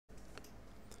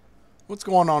What's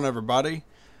going on, everybody?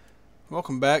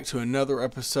 Welcome back to another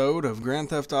episode of Grand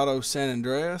Theft Auto San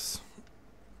Andreas.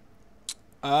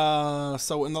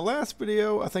 So in the last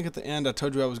video, I think at the end I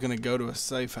told you I was going to go to a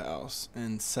safe house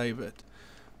and save it.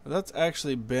 But that's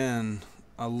actually been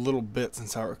a little bit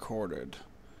since I recorded.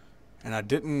 And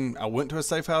I went to a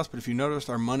safe house, but if you noticed,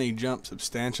 our money jumped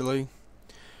substantially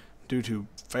due to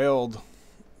failed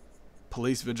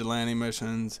police vigilante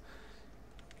missions,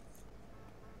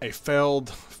 a failed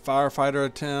firefighter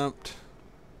attempt,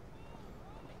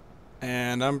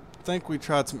 and I think we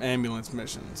tried some ambulance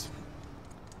missions.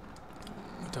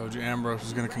 I told you Andreas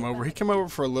was going to come over. He came over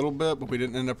for a little bit, but we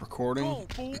didn't end up recording.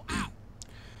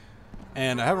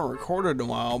 And I haven't recorded in a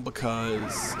while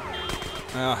because...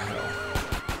 I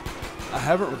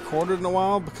haven't recorded in a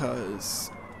while because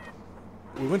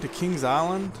we went to Kings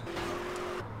Island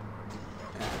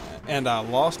and I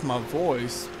lost my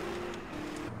voice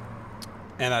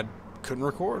and I couldn't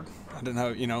record. I didn't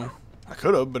have, I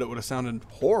could have, but it would have sounded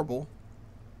horrible.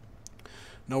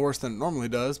 No worse than it normally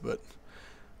does, but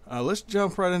let's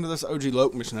jump right into this OG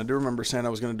Loke mission. I do remember saying I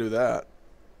was going to do that.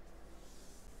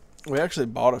 We actually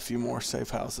bought a few more safe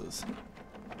houses.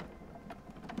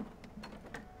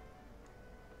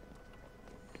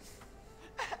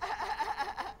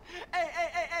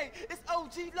 Hey, it's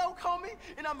OG Loke, homie,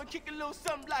 and I'ma kick a little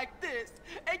something like this.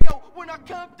 Hey, yo, when I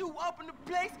come through up in the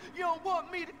place, you don't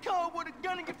want me to come with a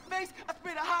gun in your face. I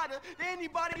spit it harder than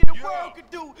anybody in the world could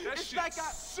do. That it's shit like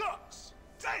sucks.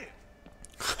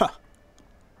 Damn.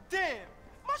 Damn,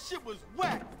 my shit was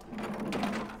whack.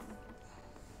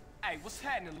 Hey, what's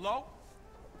happening, Lo?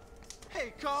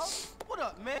 Hey, Carl, what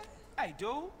up, man? Hey,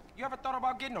 dude, you ever thought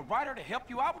about getting a writer to help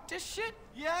you out with this shit?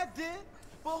 Yeah, I did.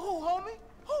 But who, homie?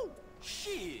 Who?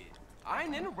 Shit, I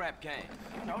ain't in the rap game.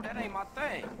 You know, that ain't my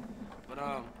thing.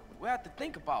 But, we have to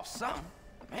think about something.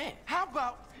 Man. How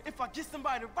about if I get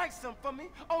somebody to write something for me,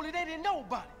 only they didn't know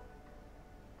about it?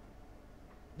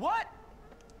 What?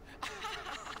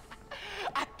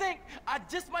 I think I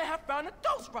just might have found a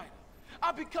ghostwriter.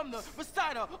 I become the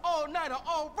reciter, all-nighter,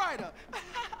 all-writer.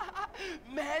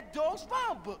 Mad Dogg's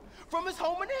rhyme book from his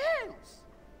home in the hills.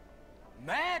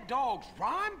 Mad Dogg's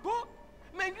rhyme book?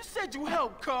 Man, you said you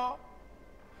helped, Carl.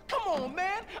 Come on,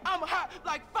 man. I'm hot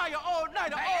like fire,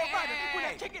 all-nighter, all-writer. When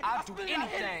I kick it, I'll do spit it, I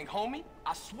hit it. anything, homie.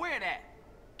 I swear that.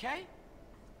 Okay?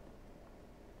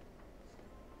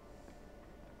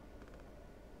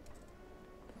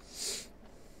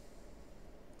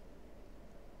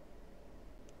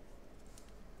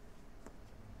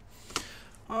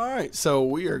 Alright, so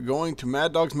we are going to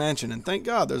Mad Dogg's mansion, and thank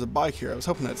God there's a bike here. I was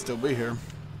hoping that'd still be here.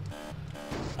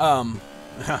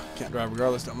 Can't drive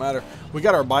regardless, don't matter. We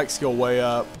got our bike skill way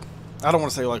up. I don't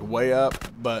want to say like way up,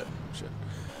 but shit.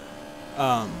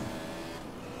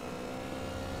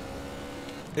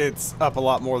 It's up a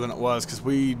lot more than it was because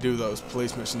we do those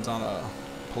police missions on a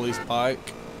police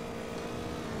bike.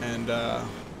 And I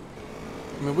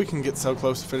mean, we can get so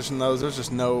close to finishing those. There's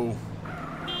just no...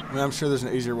 I mean, I'm sure there's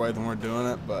an easier way than we're doing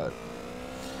it, but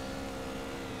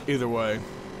either way,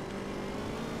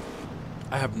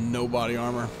 I have no body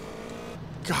armor.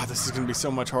 God, this is going to be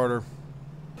so much harder.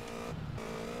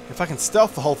 If I can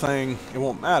stealth the whole thing, it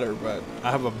won't matter, but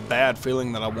I have a bad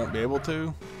feeling that I won't be able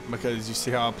to because you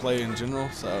see how I play in general,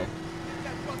 so.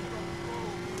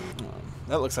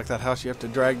 That looks like that house you have to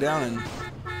drag down in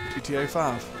GTA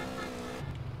 5.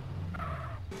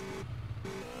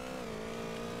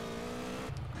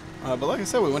 But like I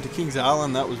said, we went to Kings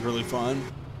Island. That was really fun.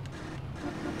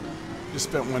 Just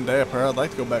spent one day up there. I'd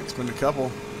like to go back and spend a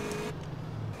couple.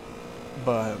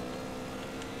 But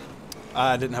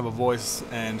I didn't have a voice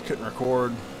and couldn't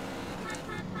record.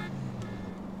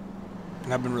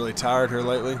 And I've been really tired here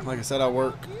lately. Like I said, I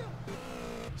work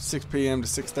 6 p.m. to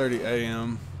 6:30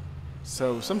 a.m.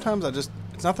 So sometimes it's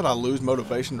not that I lose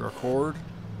motivation to record.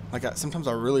 Like sometimes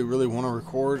I really, really want to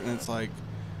record, and it's like,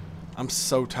 I'm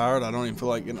so tired I don't even feel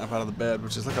like getting up out of the bed,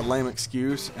 which is like a lame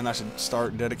excuse, and I should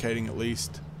start dedicating at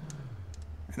least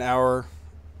an hour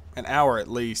at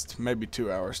least, maybe 2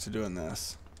 hours to doing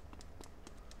this.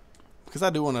 Because I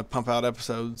do want to pump out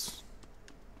episodes.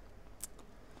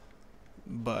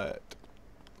 But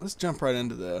let's jump right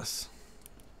into this.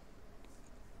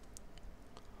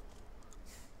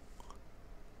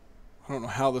 I don't know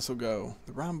how this will go.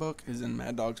 The rhyme book is in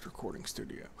Mad Dogg's recording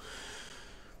studio.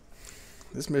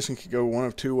 This mission could go one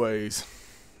of two ways.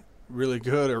 Really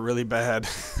good or really bad.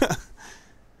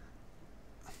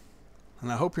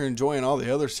 And I hope you're enjoying all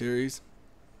the other series.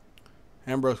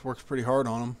 Andreas works pretty hard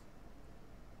on them.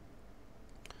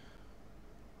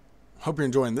 Hope you're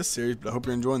enjoying this series, but I hope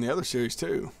you're enjoying the other series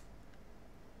too.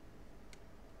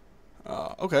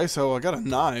 Okay, so I got a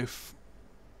knife.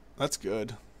 That's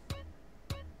good.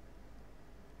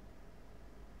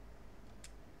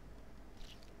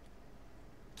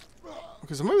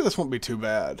 Okay, so maybe this won't be too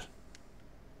bad.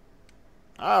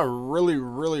 I really,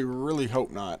 really, really hope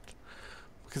not.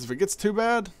 Because if it gets too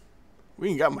bad, we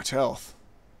ain't got much health.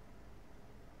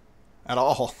 At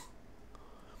all.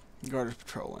 Guard is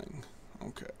patrolling.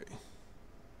 Okay.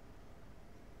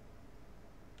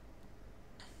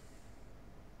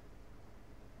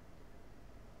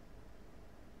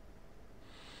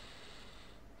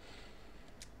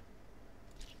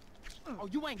 Oh,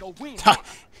 you ain't gonna win.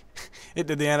 It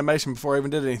did the animation before I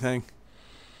even did anything.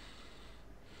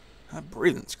 That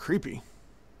breathing's creepy.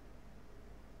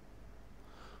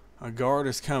 A guard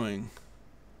is coming.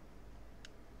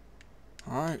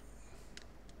 Alright.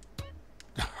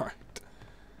 Alright.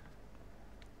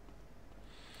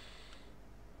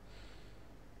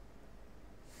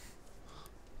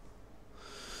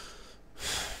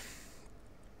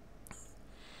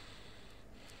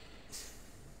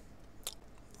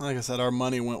 Like I said, our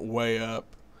money went way up.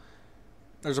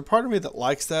 There's a part of me that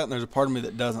likes that, and there's a part of me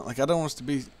that doesn't. Like, I don't want us to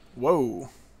be... Whoa.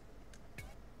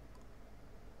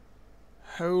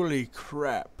 Holy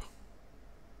crap.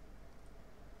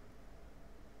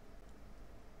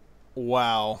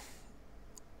 Wow.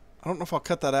 I don't know if I'll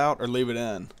cut that out or leave it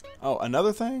in. Oh,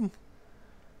 another thing?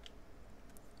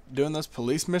 Doing those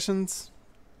police missions.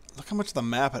 Look how much the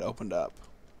map had opened up.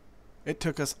 It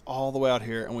took us all the way out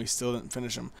here, and we still didn't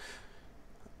finish them.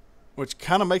 Which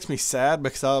kind of makes me sad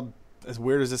because as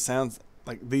weird as this sounds,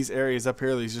 like these areas up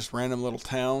here, these just random little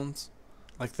towns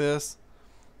like this,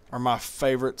 are my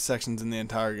favorite sections in the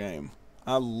entire game.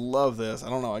 I love this. I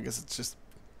don't know, I guess it's just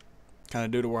kind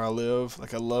of due to where I live.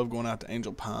 Like, I love going out to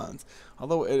Angel Pines.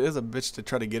 Although it is a bitch to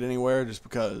try to get anywhere just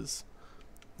because,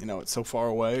 you know, it's so far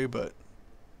away, but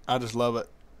I just love it.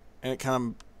 And it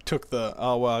kind of took the,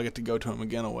 oh, well, I get to go to them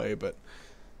again away, but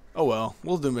oh well,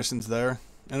 we'll do missions there,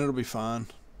 and it'll be fine.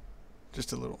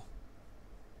 Just a little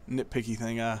nitpicky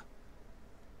thing I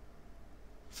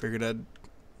figured I'd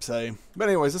say. But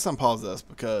anyways, let's unpause this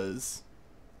because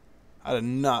I did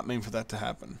not mean for that to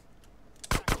happen.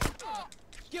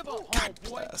 Give up, God homeboy.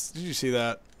 bless. Did you see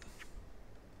that?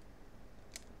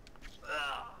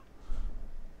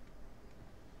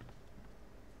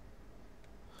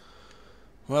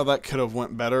 Well, that could have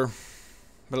went better,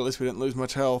 but at least we didn't lose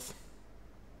much health.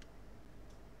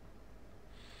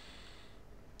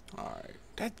 Alright.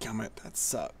 Dadgummit, that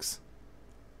sucks.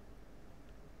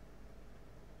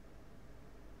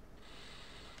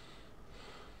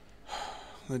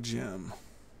 The gym.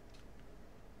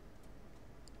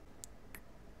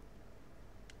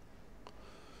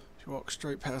 You walk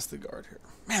straight past the guard here.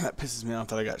 Man, that pisses me off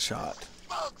that I got shot.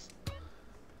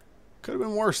 Could have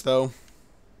been worse, though.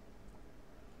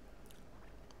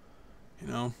 You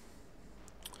know?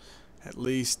 At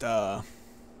least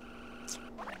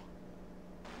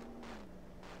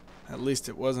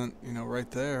it wasn't, you know, right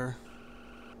there.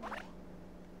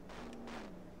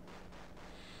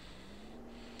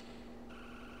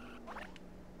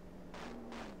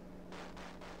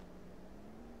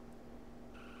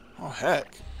 Oh,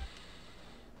 heck.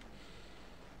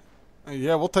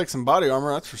 Yeah, we'll take some body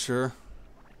armor, that's for sure.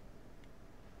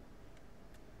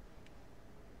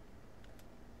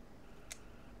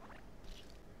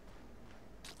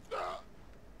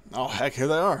 Oh, heck, here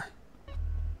they are.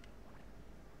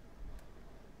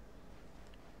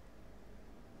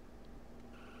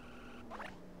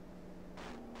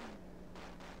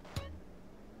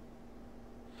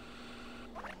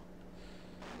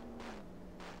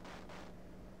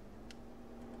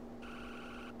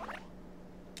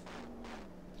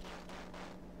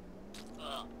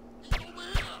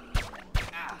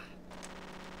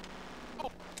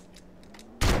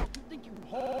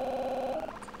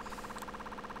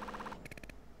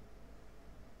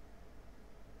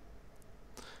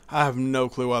 I have no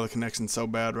clue why the connection's so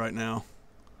bad right now.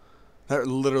 That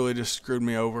literally just screwed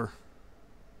me over.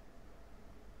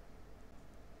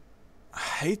 I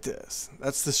hate this.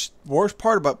 That's the worst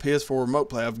part about PS4 remote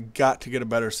play. I've got to get a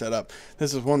better setup.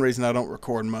 This is one reason I don't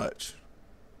record much.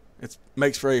 It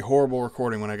makes for a horrible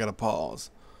recording when I gotta pause.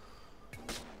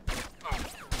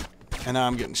 And now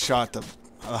I'm getting shot to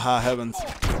the high heavens. Stay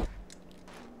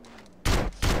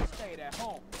at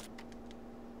home.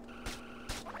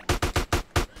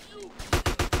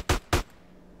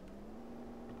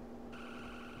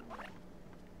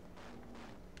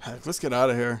 Heck, let's get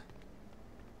out of here.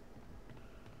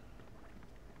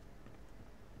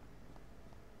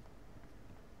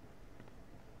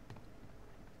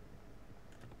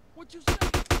 What you say?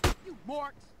 You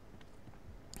marks.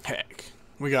 Heck,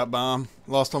 we got bomb.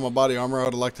 Lost all my body armor. I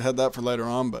would have liked to have that for later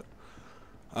on, but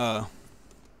Oh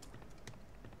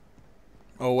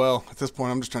well, at this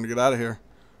point I'm just trying to get out of here.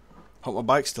 Hope my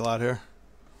bike's still out here.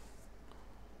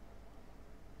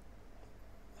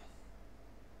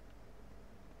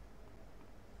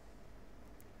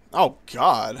 Oh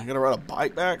God, I gotta ride a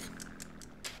bike back?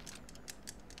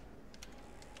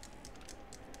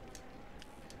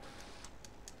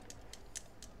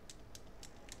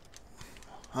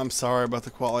 I'm sorry about the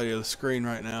quality of the screen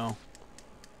right now.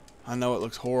 I know it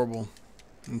looks horrible.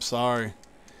 I'm sorry.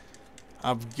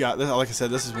 I've got this, like I said,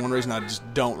 this is one reason I just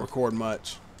don't record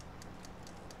much.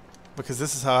 Because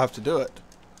this is how I have to do it.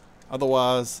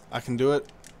 Otherwise, I can do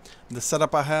it. The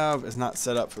setup I have is not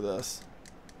set up for this.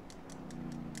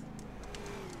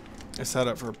 It's set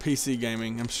up for PC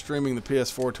gaming. I'm streaming the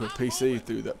PS4 to a PC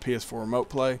through the PS4 remote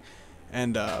play.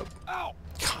 And, God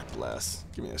bless.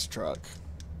 Give me this truck.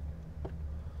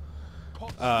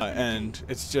 And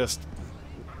it's just...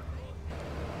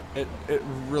 It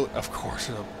really... Of course,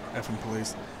 effing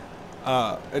police.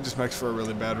 It just makes for a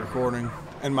really bad recording.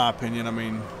 In my opinion, I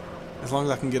mean... As long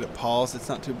as I can get it paused, it's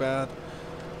not too bad.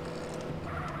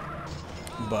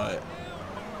 But...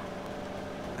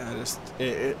 I just...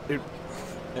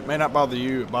 It may not bother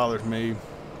you, it bothers me.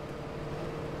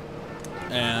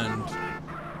 And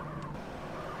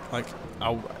like,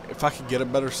 if I could get a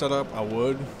better setup, I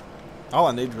would. All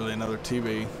I need is really another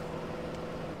TV.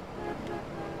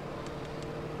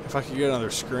 If I could get another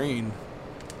screen,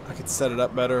 I could set it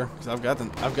up better. Cause I've got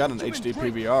an HD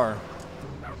PVR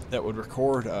that would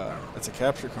record. It's a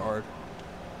capture card.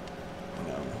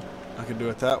 You know, I could do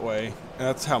it that way, and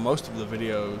that's how most of the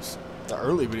videos, the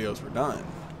early videos, were done.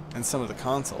 And some of the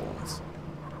consoles.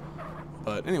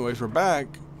 But anyways, we're back.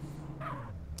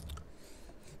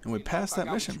 And we passed that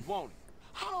mission. Oh,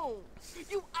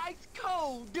 you ice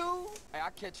cold, dude. Hey,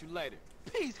 I'll catch you later.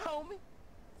 Peace, homie.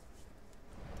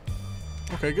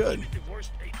 Okay, good.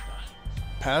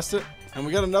 Passed it. And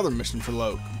we got another mission for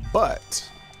Loke.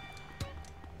 But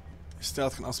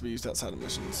stealth can also be used outside of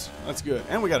missions. That's good.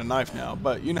 And we got a knife now.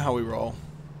 But you know how we roll.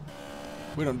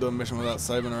 We don't do a mission without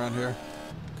saving around here.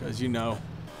 Because you know.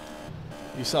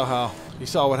 You saw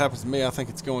what happens to me. I think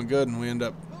it's going good, and we end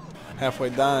up halfway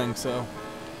dying, so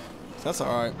that's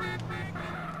alright.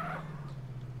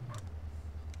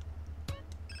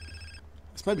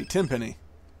 This might be Tenpenny.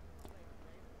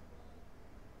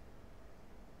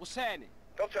 What's happening?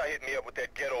 Don't try to hit me up with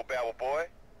that ghetto babble, boy.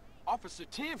 Officer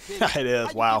Tenpenny. It is,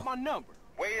 How wow. You get my number?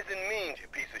 Ways and means, you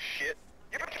piece of shit.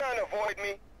 You been trying to avoid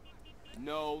me?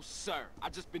 No, sir. I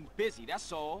just been busy,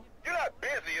 that's all. You're not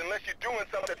busy unless you're doing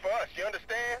something for us, you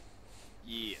understand?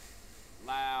 Yeah.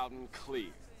 Loud and clear.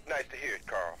 Nice to hear it,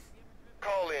 Carl.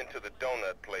 Call in to the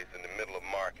donut place in the middle of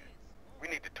market. We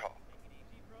need to talk.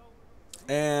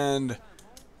 And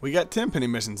we got Tenpenny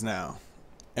missions now.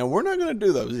 And we're not going to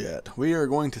do those yet. We are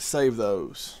going to save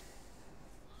those.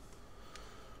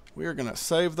 We are going to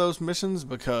save those missions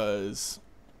because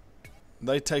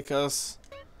they take us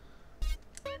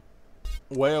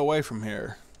way away from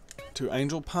here to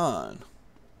Angel Pine,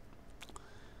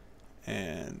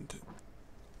 and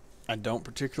I don't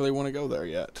particularly want to go there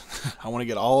yet. I want to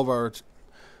get all of our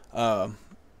I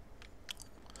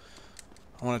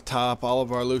want to tie up all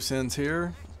of our loose ends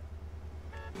here,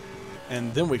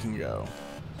 and then we can go.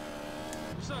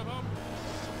 What's up, homie?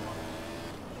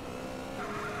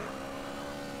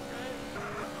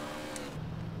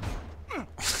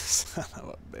 Son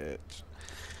of a bitch.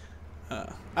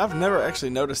 I've never actually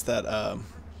noticed that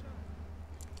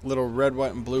little red,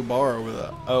 white, and blue bar with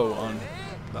a O on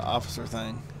the officer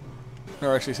thing.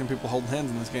 Never actually seen people holding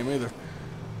hands in this game either.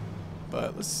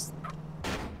 But let's...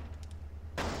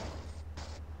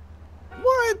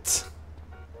 What?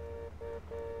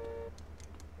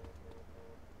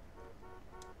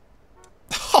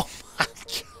 Oh my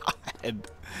God.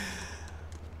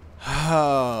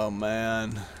 Oh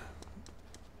man.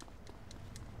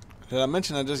 Did I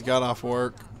mention I just got off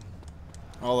work?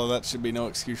 Although that should be no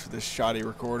excuse for this shoddy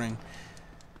recording.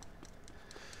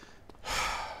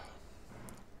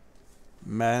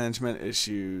 Management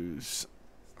issues.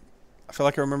 I feel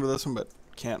like I remember this one, but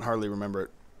can't hardly remember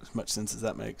it, as much sense as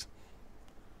that makes.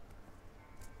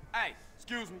 Hey,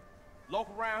 excuse me.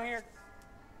 Local around here?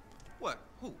 What?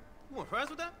 Who? You want friends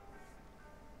with that?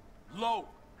 Loke.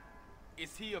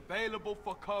 Is he available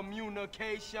for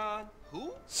communication?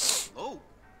 Who? Oh.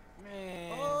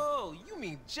 Man. Oh, you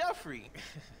mean Jeffrey.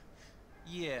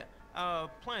 Yeah, our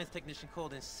appliance technician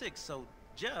called in sick, so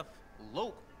Jeff,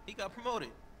 Loke, he got promoted.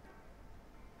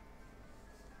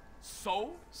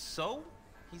 So? So,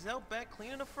 he's out back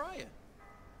cleaning the fryer.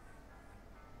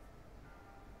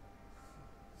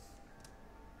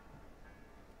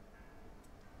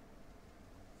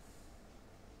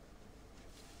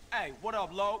 Hey, what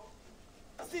up, Lo?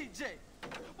 CJ,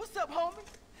 what's up, homie?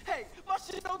 Hey, my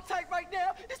shit's so tight right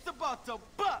now, it's about to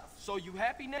bust. So you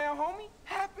happy now, homie?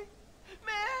 Happy?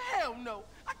 Man, hell no.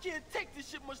 I can't take this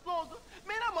shit much longer.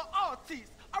 Man, I'm an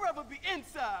artist. I'd rather be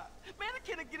inside. Man, I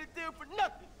can't get a deal for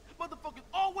nothing. Motherfuckers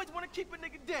always want to keep a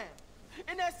nigga down.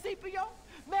 And that CPO,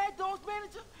 Mad Dogg's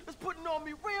manager, is putting on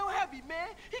me real heavy, man.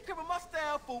 He covering my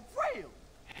style for real.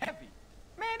 Heavy.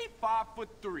 Man, he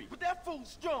 5'3". But that fool's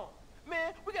strong.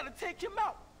 Man, we gotta take him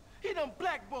out. He done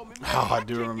blackballed me, man. Oh, I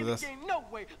do remember can't this. get the game no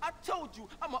way. I told you,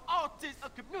 I'm an artist, a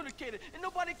communicator, and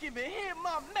nobody can even hear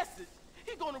my message.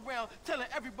 He going around telling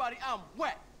everybody I'm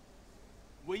whack.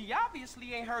 Well, you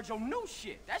obviously ain't heard your new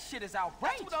shit. That shit is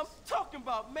outrageous. That's what I'm talking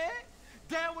about, man.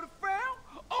 Down with a frown,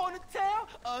 on the town,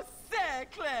 a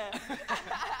sad clown.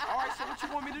 All right, so what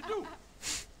you want me to do?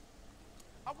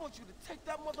 I want you to take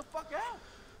that motherfucker out.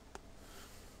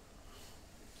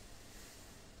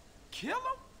 Kill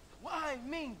him? Well, I ain't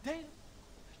mean, Dana.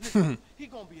 Listen, he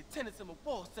gonna be attending some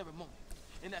award ceremony,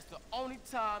 and that's the only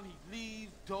time he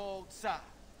leaves Dogg's side.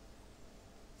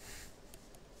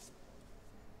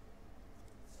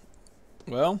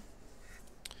 Well,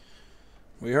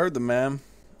 we heard the man.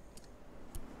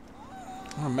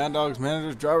 One of Mad Dogg's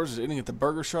manager's drivers is eating at the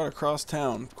burger shot across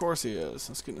town. Of course he is.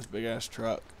 Let's get in this big ass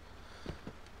truck.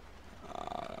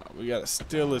 We gotta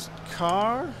steal his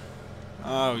car.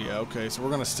 Oh yeah, okay. So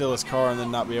we're gonna steal his car and then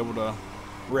not be able to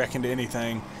wreck into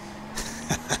anything.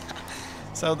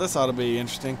 So this ought to be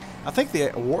interesting. I think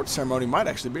the award ceremony might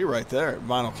actually be right there at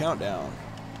Vinyl Countdown.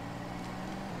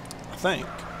 I think.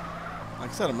 Like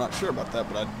I said, I'm not sure about that,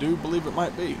 but I do believe it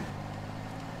might be.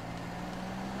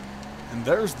 And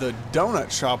there's the donut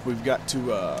shop we've got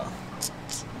to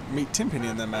meet Tenpenny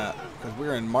and them at, because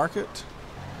we're in Market.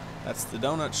 That's the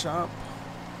donut shop.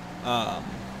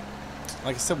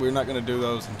 Like I said, we're not going to do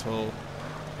those until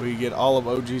we get all of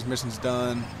OG's missions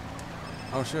done.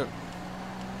 Oh, shit.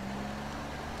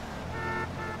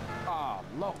 Oh,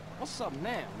 Lo, what's up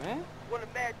now, man? One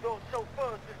of Mad Dogg's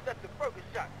chauffeurs just left the burger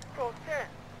shop across town.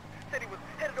 Said he was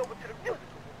headed over to the musical.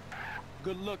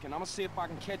 Good looking. I'm gonna see if I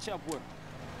can catch up with him.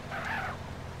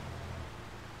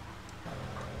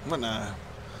 What now?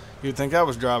 You'd think I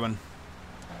was driving.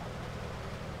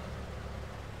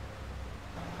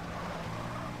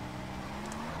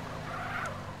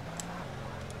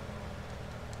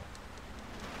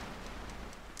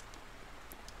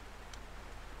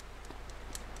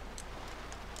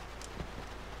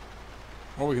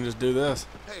 Or we can just do this.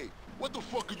 Hey, what the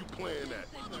fuck are you playing at?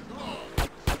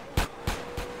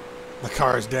 The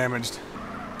car is damaged.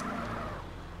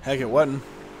 Heck, it wasn't.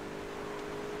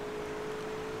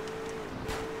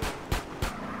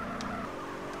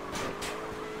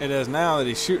 It is now that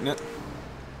he's shooting it.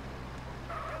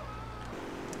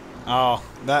 Oh,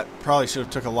 that probably should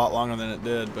have took a lot longer than it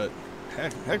did, but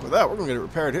heck with that, we're gonna get it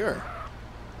repaired here.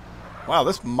 Wow,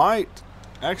 this might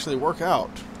actually work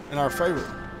out in our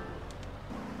favor.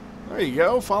 There you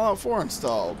go, Fallout 4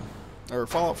 installed. Or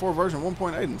Fallout 4 version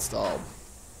 1.8 installed.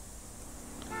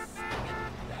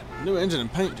 New engine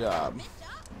and paint job.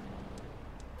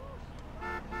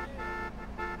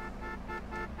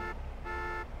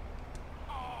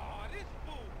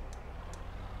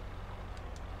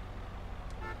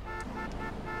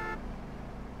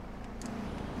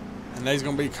 And there's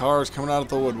gonna be cars coming out of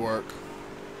the woodwork.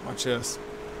 Watch this.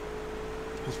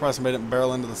 I'm surprised somebody didn't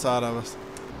barrel into the side of us.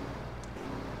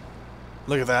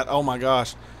 Look at that. Oh my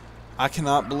gosh. I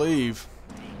cannot believe.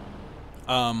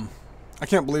 I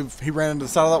can't believe he ran into the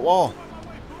side of that wall.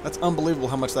 That's unbelievable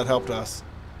how much that helped us.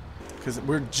 Because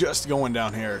we're just going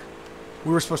down here.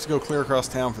 We were supposed to go clear across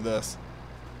town for this.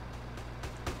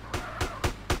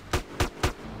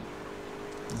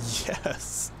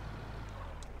 Yes.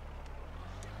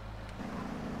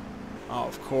 Oh,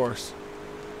 of course.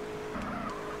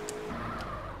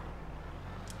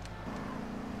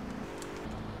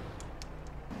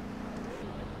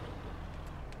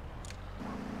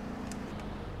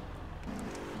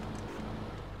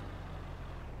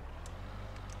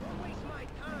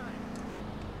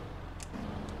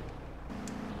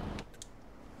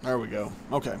 There we go.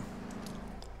 Okay.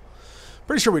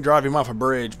 Pretty sure we drive him off a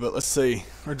bridge, but let's see.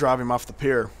 Or drive him off the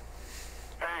pier.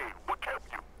 Hey, what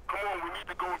kept you? Come on, we need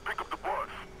to go and pick up the bus.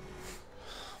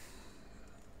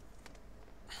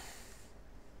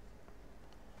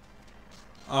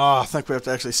 Oh, I think we have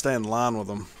to actually stay in line with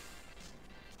them.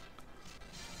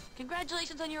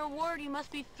 Congratulations on your award. You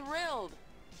must be thrilled.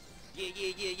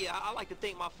 Yeah. I like to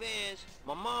thank my fans,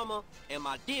 my mama, and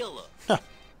my dealer.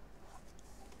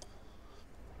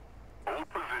 Hold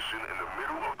position in the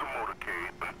middle of the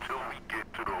motorcade until we get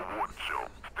to the award show.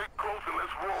 Stick close and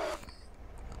let's roll.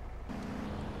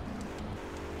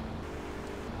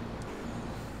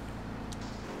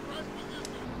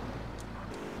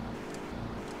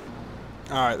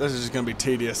 Alright, this is just going to be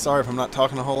tedious. Sorry if I'm not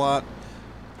talking a whole lot.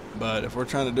 But if we're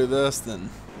trying to do this, then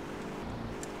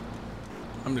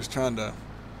I'm just trying to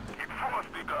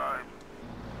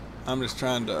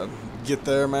get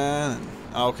there, man. And,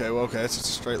 okay, well, okay, it's just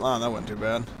a straight line. That wasn't too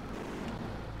bad.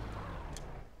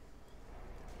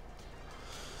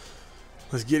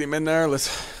 Let's get him in there. Let's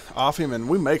off him, and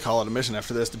we may call it a mission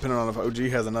after this, depending on if OG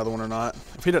has another one or not.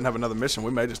 If he doesn't have another mission,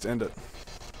 we may just end it.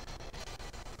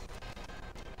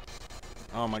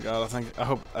 Oh my god, I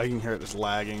hope I can hear it just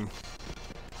lagging.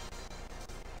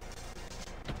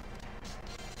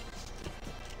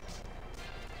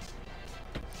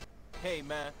 Hey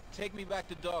man, take me back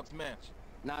to Dogg's mansion.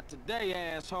 Not today,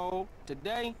 asshole.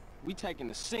 Today, we taking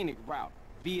the scenic route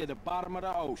via the bottom of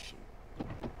the ocean.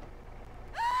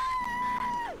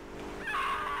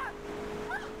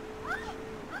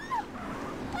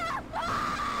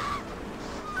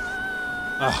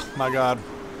 Oh my god.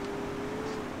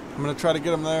 I'm gonna try to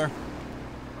get him there.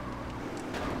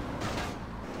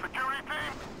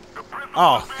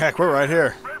 Oh, heck, we're right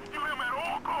here.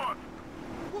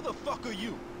 Who the fuck are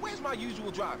you? Where's my usual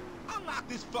driver? Unlock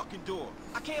this fucking door.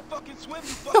 I can't fucking swim, you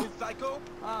fucking psycho.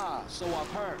 Ah, so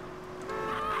I've heard.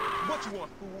 What you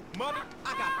want, fool? Money?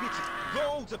 I got bitches.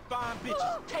 Loads of fine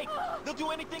bitches. Take them. They'll do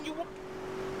anything you want.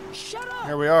 Shut up!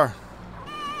 Here we are.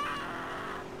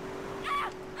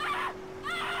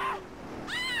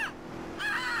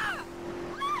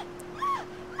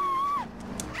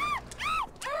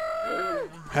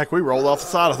 Heck, we rolled off the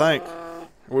side, I think.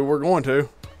 We were going to.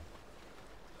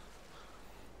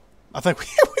 I think we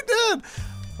did.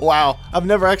 Wow. I've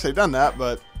never actually done that,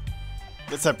 but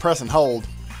it's that press and hold.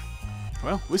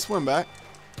 Well, we swim back.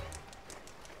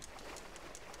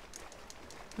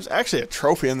 There's actually a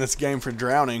trophy in this game for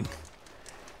drowning.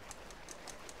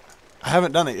 I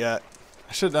haven't done it yet.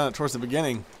 I should have done it towards the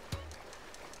beginning.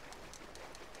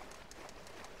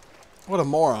 What a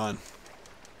moron.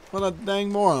 What a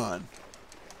dang moron.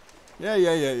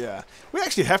 Yeah. We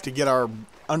actually have to get our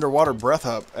underwater breath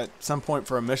up at some point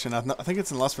for a mission. I think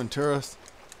it's in Las Venturas.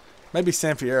 Maybe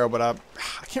San Fierro, but I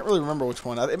can't really remember which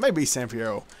one. It may be San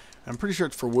Fierro. I'm pretty sure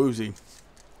it's for Woozy.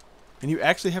 And you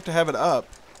actually have to have it up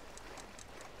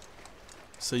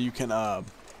so you can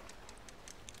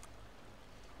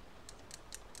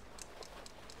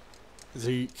because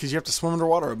you have to swim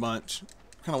underwater a bunch.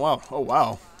 Kind of wild. Oh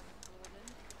wow.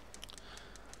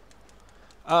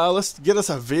 Let's get us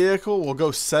a vehicle. We'll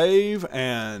go save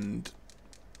and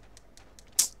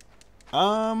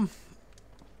well,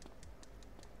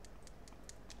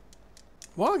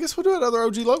 I guess we'll do another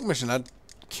OG Loke mission. I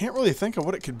can't really think of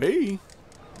what it could be,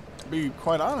 to be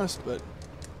quite honest, but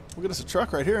we'll get us a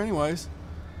truck right here anyways.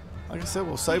 Like I said,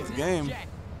 we'll save the game.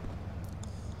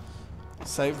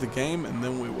 Save the game, and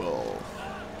then we will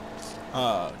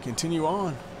continue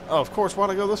on. Oh, of course, why'd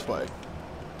I go this way?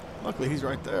 Luckily, he's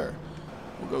right there.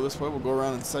 We'll go this way. We'll go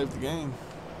around and save the game.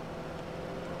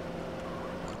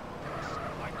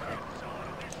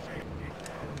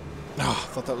 Oh,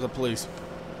 I thought that was the police.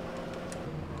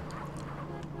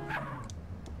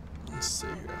 Let's see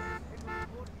here.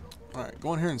 Alright,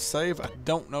 go in here and save. I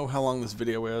don't know how long this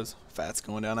video is. Fat's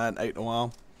going down. I hadn't ate in a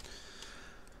while.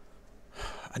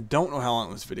 I don't know how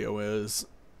long this video is.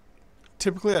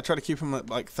 Typically, I try to keep them at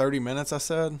like 30 minutes, I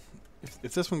said.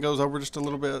 If this one goes over just a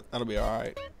little bit, that'll be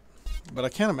alright. But I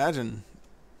can't imagine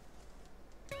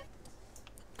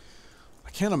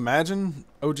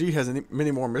OG has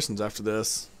many more missions after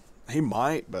this. He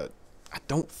might, but I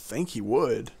don't think he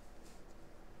would.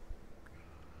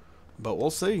 But we'll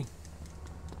see.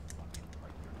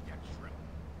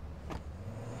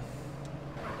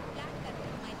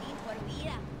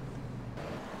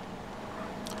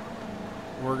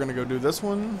 We're gonna go do this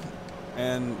one,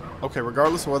 and okay,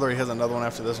 regardless of whether he has another one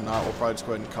after this or not, we'll probably just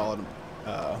go ahead and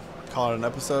call it an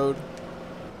episode.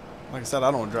 Like I said, I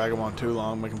don't want to drag him on too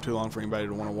long, make him too long for anybody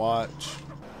to want to watch.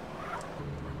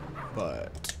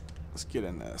 But let's get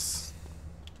in this.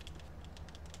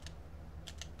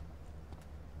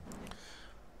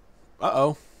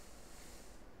 Uh-oh.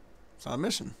 It's not a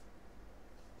mission.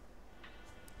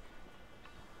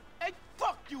 Hey,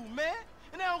 fuck you, man.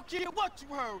 And I don't care what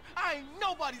you heard. I ain't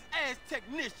nobody's ass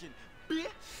technician,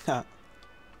 bitch.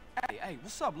 Hey,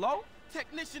 what's up, Lo?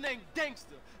 Technician ain't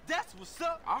gangster. That's what's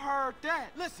up. I heard that.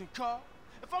 Listen, Carl.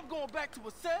 If I'm going back to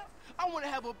a cell, I want to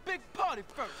have a big party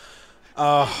first. This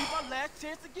may be my last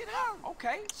chance to get her.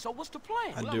 Okay, so what's the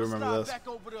plan? I do remember this. Back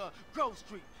over to Grove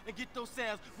Street and get those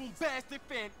sounds bombastic,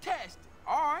 fantastic.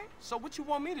 All right, so what you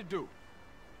want me to do?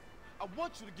 I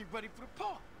want you to get ready for the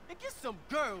party and get some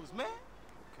girls, man.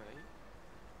 Okay.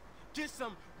 get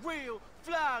some real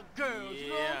fly girls. You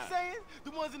know what I'm saying?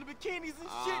 The ones in the bikinis and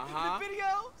shit in the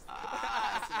videos.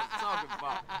 That's what I'm talking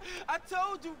about. I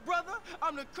told you, brother,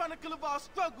 I'm the chronicle of our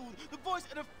struggles, the voice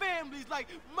of the families, like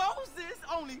Moses,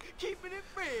 only keeping it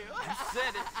real. You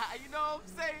said it. You know what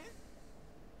I'm saying?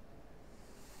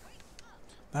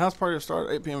 The house party will start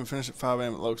at 8 p.m. and finish at 5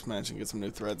 a.m. at Loke's Mansion. Get some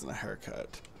new threads and a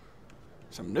haircut.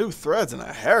 Some new threads and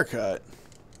a haircut?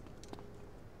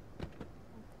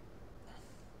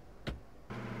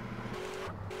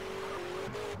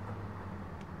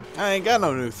 I ain't got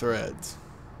no new threads.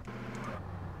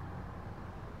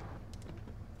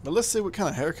 But let's see what kind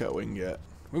of haircut we can get.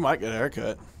 We might get a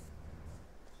haircut.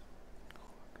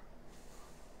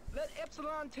 Let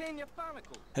Epsilon tan your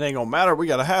follicles. It ain't gonna matter, we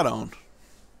got a hat on.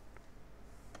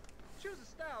 Choose a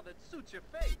style that suits your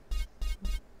face.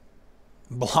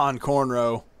 Blonde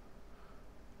cornrow.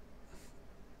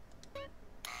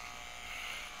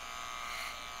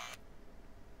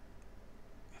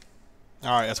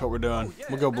 Alright, that's what we're doing. Oh, yeah,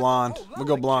 We'll go blonde. We'll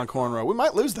go blonde cornrow. We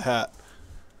might lose the hat.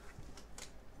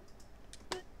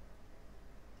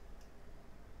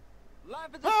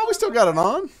 Oh, we still got it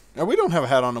on. No, we don't have a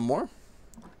hat on no more.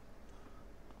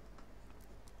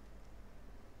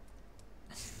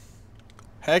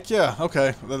 Heck yeah.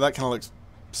 Okay. Well, that kind of looks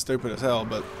stupid as hell,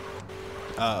 but...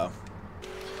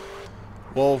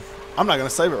 well, I'm not going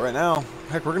to save it right now.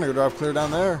 Heck, we're going to go drive clear down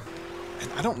there.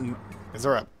 And I don't... Is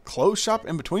there a clothes shop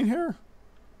in between here?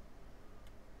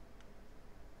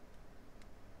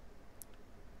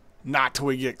 Not till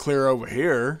we get clear over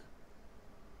here.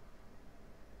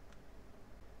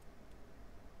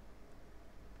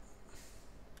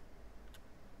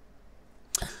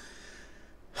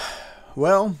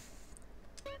 Well,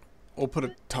 we'll put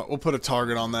a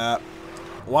target on that.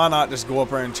 Why not just go up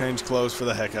there and change clothes for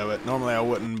the heck of it? Normally I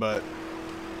wouldn't, but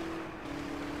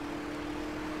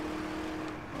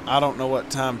I don't know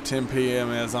what time 10 p.m.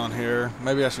 is on here.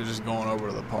 Maybe I should just go on over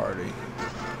to the party.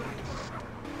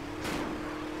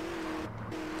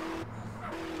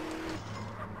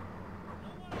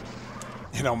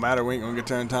 It don't matter. We ain't gonna get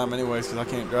there in time anyways because I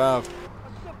can't drive.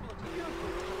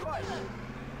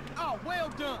 Oh, well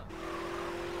done.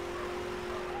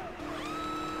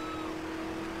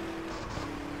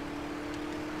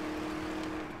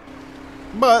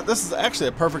 But this is actually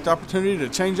a perfect opportunity to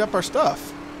change up our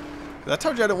stuff. I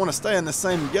told you I didn't want to stay in the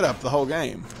same getup the whole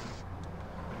game.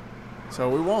 So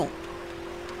we won't.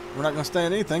 We're not going to stay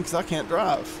in anything because I can't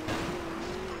drive.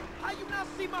 How you not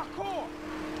see my car?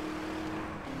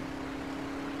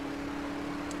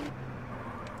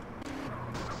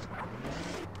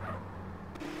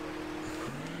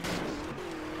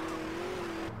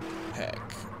 Heck.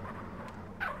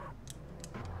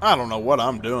 I don't know what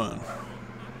I'm doing.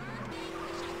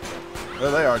 There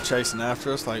they are chasing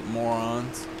after us like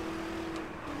morons.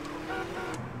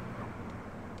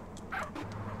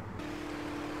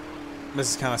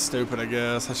 This is kind of stupid, I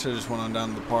guess. I should have just went on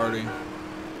down to the party.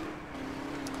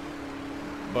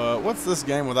 But what's this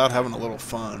game without having a little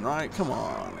fun, right? Come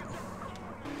on.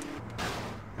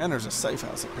 And there's a safe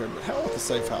house up here, but hell with the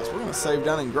safe house. We're going to save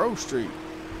down in Grove Street.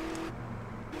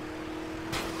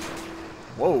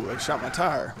 Whoa, they shot my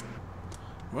tire.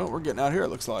 Well, we're getting out here, it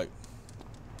looks like.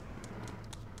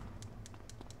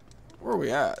 Where are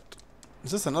we at?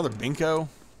 Is this another Binko?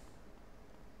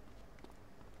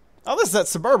 Oh, this is that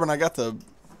Suburban. I got the...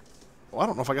 Well, I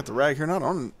don't know if I got the rag here or not.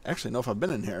 I don't actually know if I've been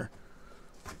in here.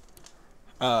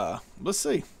 Let's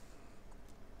see.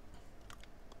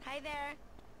 Hi there.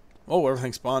 Oh,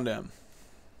 everything spawned in. I was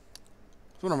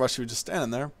wondering why she was just standing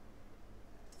there.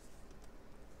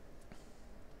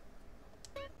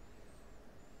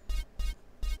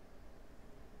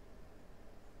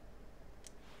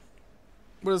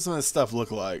 What does some of this stuff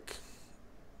look like?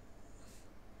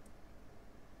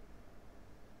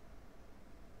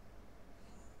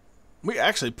 We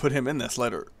actually put him in this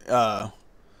later.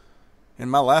 In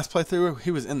my last playthrough,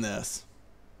 he was in this.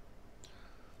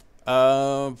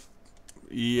 Yeah,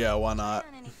 why not?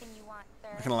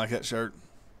 I kind of like that shirt.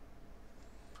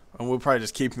 And we'll probably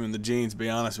just keep him in the jeans, to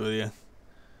be honest with you.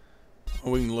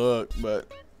 We can look,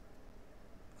 but...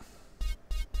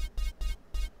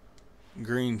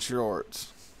 Green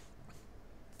shorts.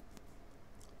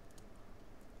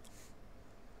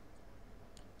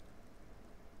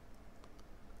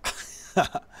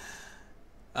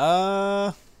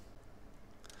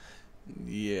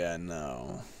 Yeah,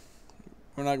 no.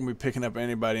 We're not gonna be picking up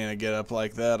anybody in a get up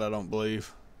like that, I don't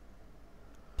believe.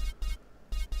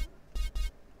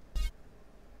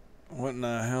 What in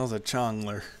the hell's a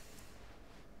chongler?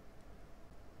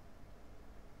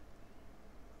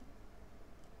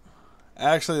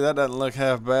 Actually, that doesn't look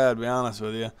half bad, to be honest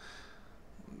with you.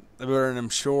 They're better than them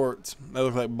shorts. They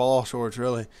look like ball shorts,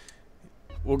 really.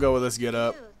 We'll go with this get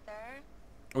up.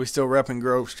 We still repping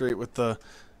Grove Street with the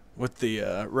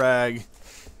rag.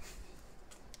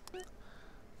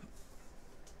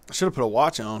 I should have put a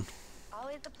watch on.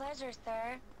 Always a pleasure,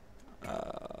 sir.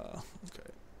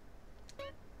 Okay.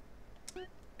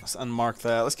 Let's unmark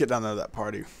that. Let's get down there to that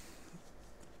party.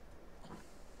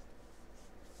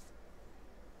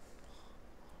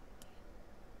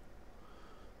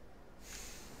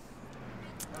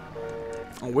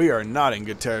 We are not in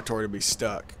good territory to be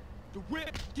stuck. The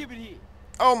whip, give it here.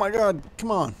 Oh my god, come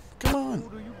on. Come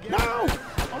on. No!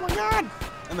 Oh my god!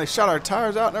 And they shot our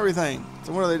tires out and everything.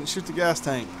 So wonder they didn't shoot the gas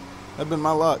tank. That'd been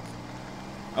my luck.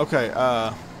 Okay,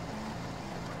 oh,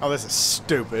 this is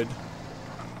stupid.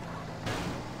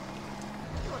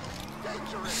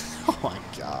 Oh my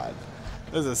god.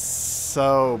 This is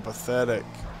so pathetic.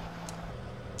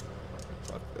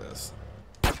 Fuck this.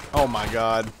 Oh my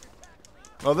god.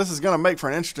 Well, this is going to make for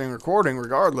an interesting recording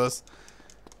regardless.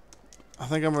 I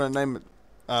think I'm going to name it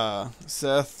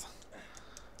Seth,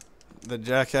 the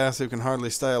jackass who can hardly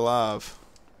stay alive.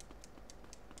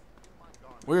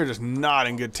 We're just not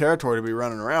in good territory to be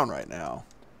running around right now.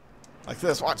 Like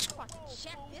this, watch.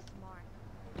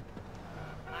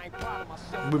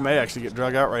 We may actually get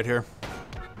drug out right here.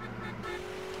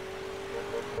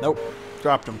 Nope,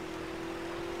 dropped him.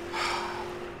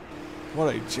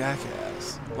 What a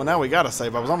jackass. Well, now we gotta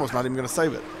save. I was almost not even gonna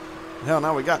save it. Hell,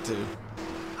 now we got to.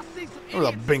 There was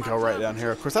a bingo right down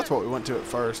here. Of course, that's what we went to at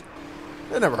first.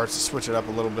 It never hurts to switch it up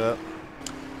a little bit.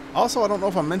 Also, I don't know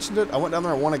if I mentioned it. I went down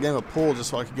there and won a game of pool just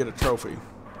so I could get a trophy.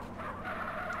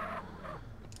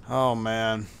 Oh,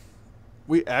 man.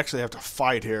 We actually have to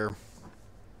fight here.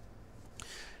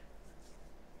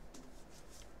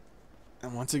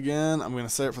 And once again, I'm going to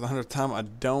say it for the 100th time. I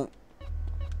don't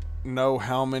know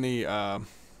how many... I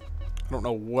don't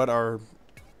know what our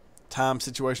time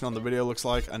situation on the video looks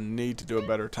like. I need to do a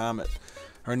better time at...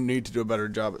 Or need to do a better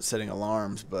job at setting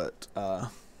alarms, but...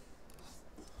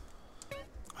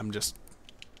 I'm just,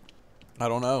 I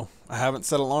don't know. I haven't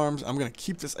set alarms. I'm going to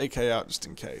keep this AK out just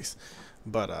in case.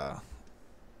 But,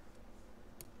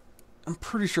 I'm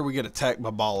pretty sure we get attacked by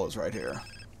ballas right here.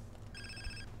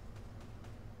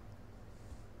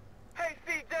 Hey,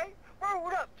 CJ, roll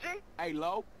it up, G. Hey,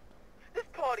 Lo. This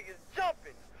party is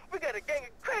jumping. We got a gang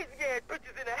of crazy-ass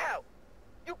bitches in the house.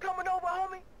 You coming over,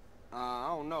 homie? I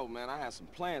don't know, man. I had some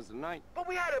plans tonight. But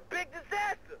we had a big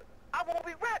disaster. I won't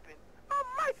be rapping. My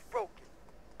mic's broken.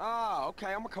 Ah,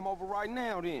 okay. I'm gonna come over right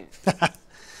now then.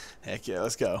 Heck yeah,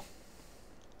 let's go.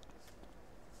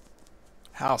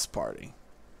 House party.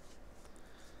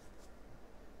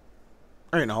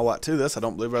 There ain't a whole lot to this. I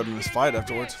don't believe I'd win this fight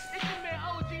afterwards. It's your man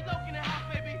OG Loke in the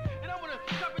house, baby. And I wanna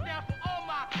drop it down for all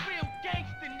my real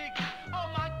gangster niggas. All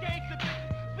my gangster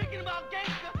bitches. Speaking about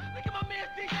gangster, look at my man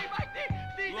CJ right there.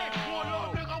 CJ, what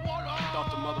up, nigga, what up? I thought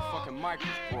the motherfucking mic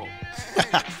was broke.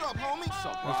 Hey, what's up, homie? What's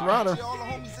up, What's bro? the Ryder? All the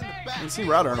homies in the back. Didn't see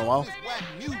Ryder in a while.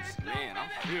 Man, I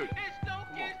feel you.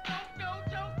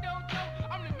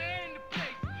 I'm the man in the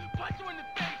place. Punch you in the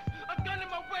face. A gun in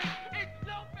my waist. It's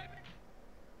no, baby.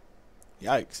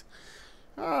 Yikes.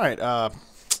 Alright,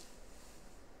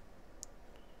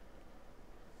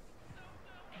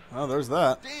 well, there's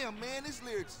that. Damn, man, this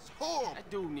lyrics is horrible. That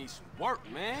dude needs some work,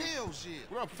 man. Hell shit.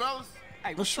 What up, fellas?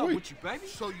 Hey, That's what's up sweet. with you, baby?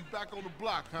 So you back on the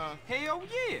block, huh? Hell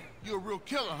yeah. You a real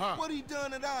killer, huh? What he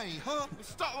done that I ain't, huh?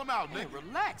 Stall him out, Man, nigga.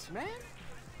 relax, man.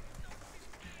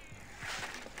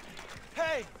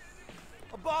 Hey,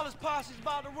 a baller's posse's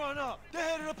about to run up. They're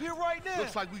headed up here right now.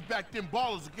 Looks like we backed them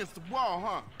ballers against the wall,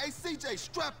 huh? Hey, CJ,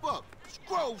 strap up. It's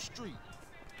Grove Street.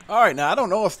 Alright, now I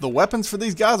don't know if the weapons for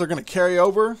these guys are going to carry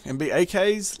over and be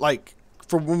AKs, like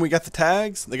for when we got the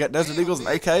tags. They got Desert Eagles and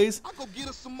AKs. I go get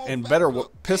us some more And better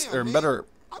backup. pistol, or Damn, better,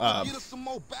 I go get us some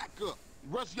more backup.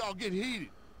 The rest of y'all get heated.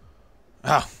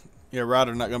 yeah,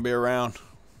 Ryder's not going to be around.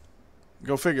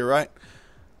 Go figure, right?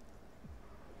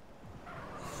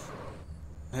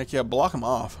 Heck yeah, block them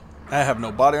off. I have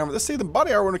no body armor. Let's see, the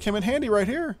body armor would have came in handy right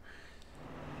here.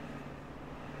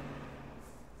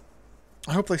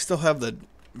 I hope they still have the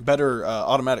better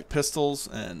automatic pistols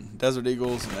and Desert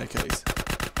Eagles and AKs.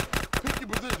 Pick your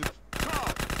positions.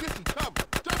 Carl, get some cover.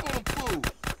 Jump on them fools.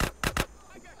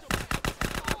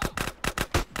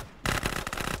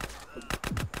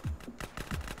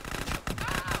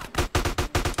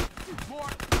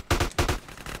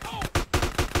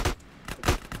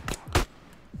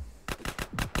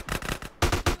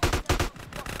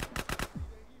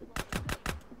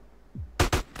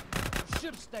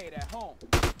 Ship stayed at home.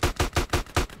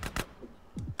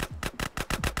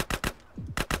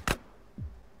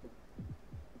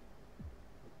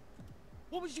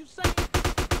 What was you saying?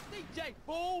 DJ,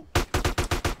 fool!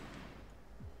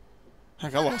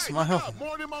 Heck, I lost my health.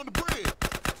 More of them on the bridge.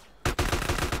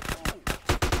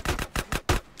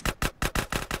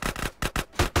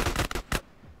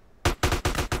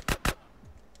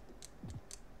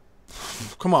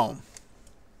 Come on.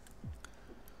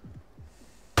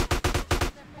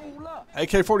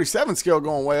 AK-47 skill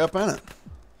going way up, ain't it?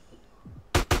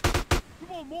 You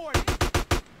want more?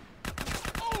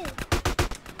 Oh!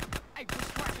 Hey,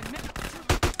 what's cracking,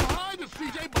 nigga? Behind us,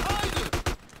 CJ, behind us.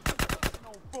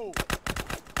 No fool.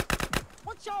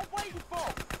 What y'all waiting for?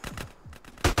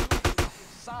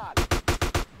 Side.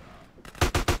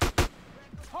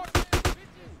 Talk to them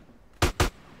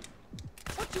bitches.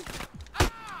 What you?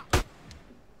 Ah!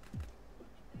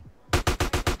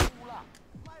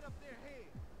 Light up their head.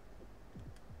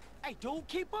 Hey, dude,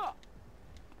 keep up.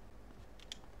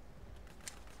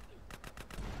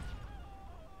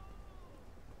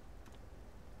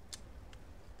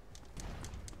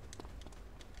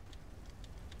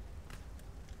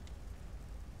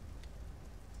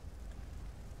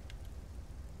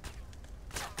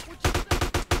 What you say? I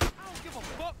don't give a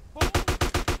fuck, fool.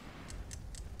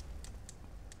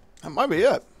 That might be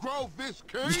it. Grove this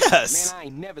king. Yes. Man, I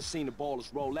ain't never seen the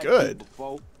ballers roll that Good. deep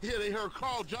before. Yeah, they heard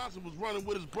Carl Johnson was running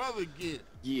with his brother again.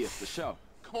 Yeah, for sure.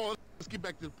 Come on, let's get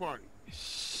back to the party.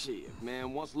 Shit,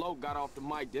 man. Once Lowe got off the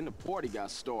mic, then the party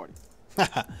got started.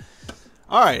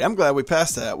 All right, I'm glad we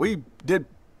passed that. We did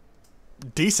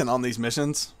decent on these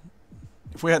missions.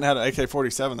 If we hadn't had an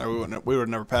AK-47 there, we would have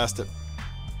never passed it.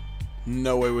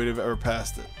 No way we'd have ever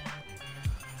passed it.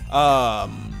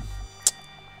 I'll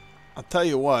tell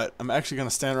you what, I'm actually going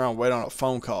to stand around and wait on a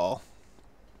phone call.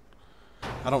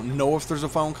 I don't know if there's a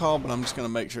phone call, but I'm just going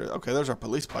to make sure. Okay, there's our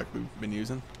police bike we've been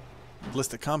using.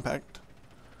 Ballistic compact.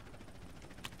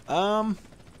 Phone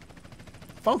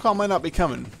call might not be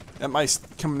coming. That might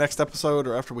come next episode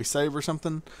or after we save or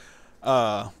something.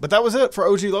 But that was it for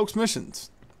OG Loke's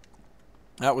missions.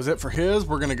 That was it for his.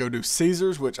 We're going to go do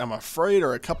Caesars, which I'm afraid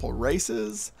are a couple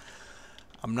races.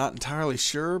 I'm not entirely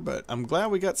sure, but I'm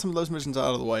glad we got some of those missions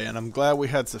out of the way, and I'm glad we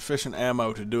had sufficient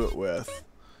ammo to do it with.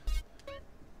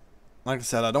 Like I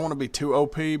said, I don't want to be too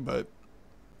OP, but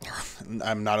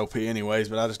I'm not OP anyways,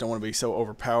 but I just don't want to be so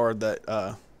overpowered that,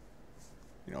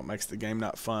 you know, it makes the game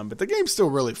not fun. But the game's still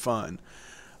really fun.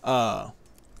 But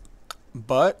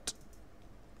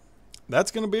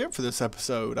that's going to be it for this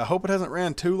episode. I hope it hasn't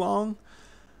ran too long.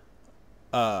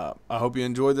 I hope you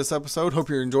enjoyed this episode. Hope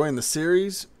you're enjoying the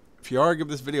series. If you are, give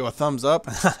this video a thumbs up.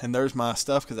 And there's my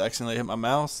stuff because I accidentally hit my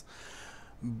mouse.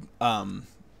 But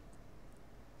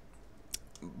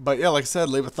yeah, like I said,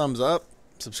 leave a thumbs up.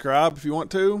 Subscribe if you want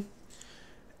to.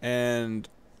 And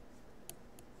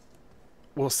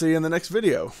we'll see you in the next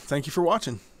video. Thank you for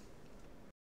watching.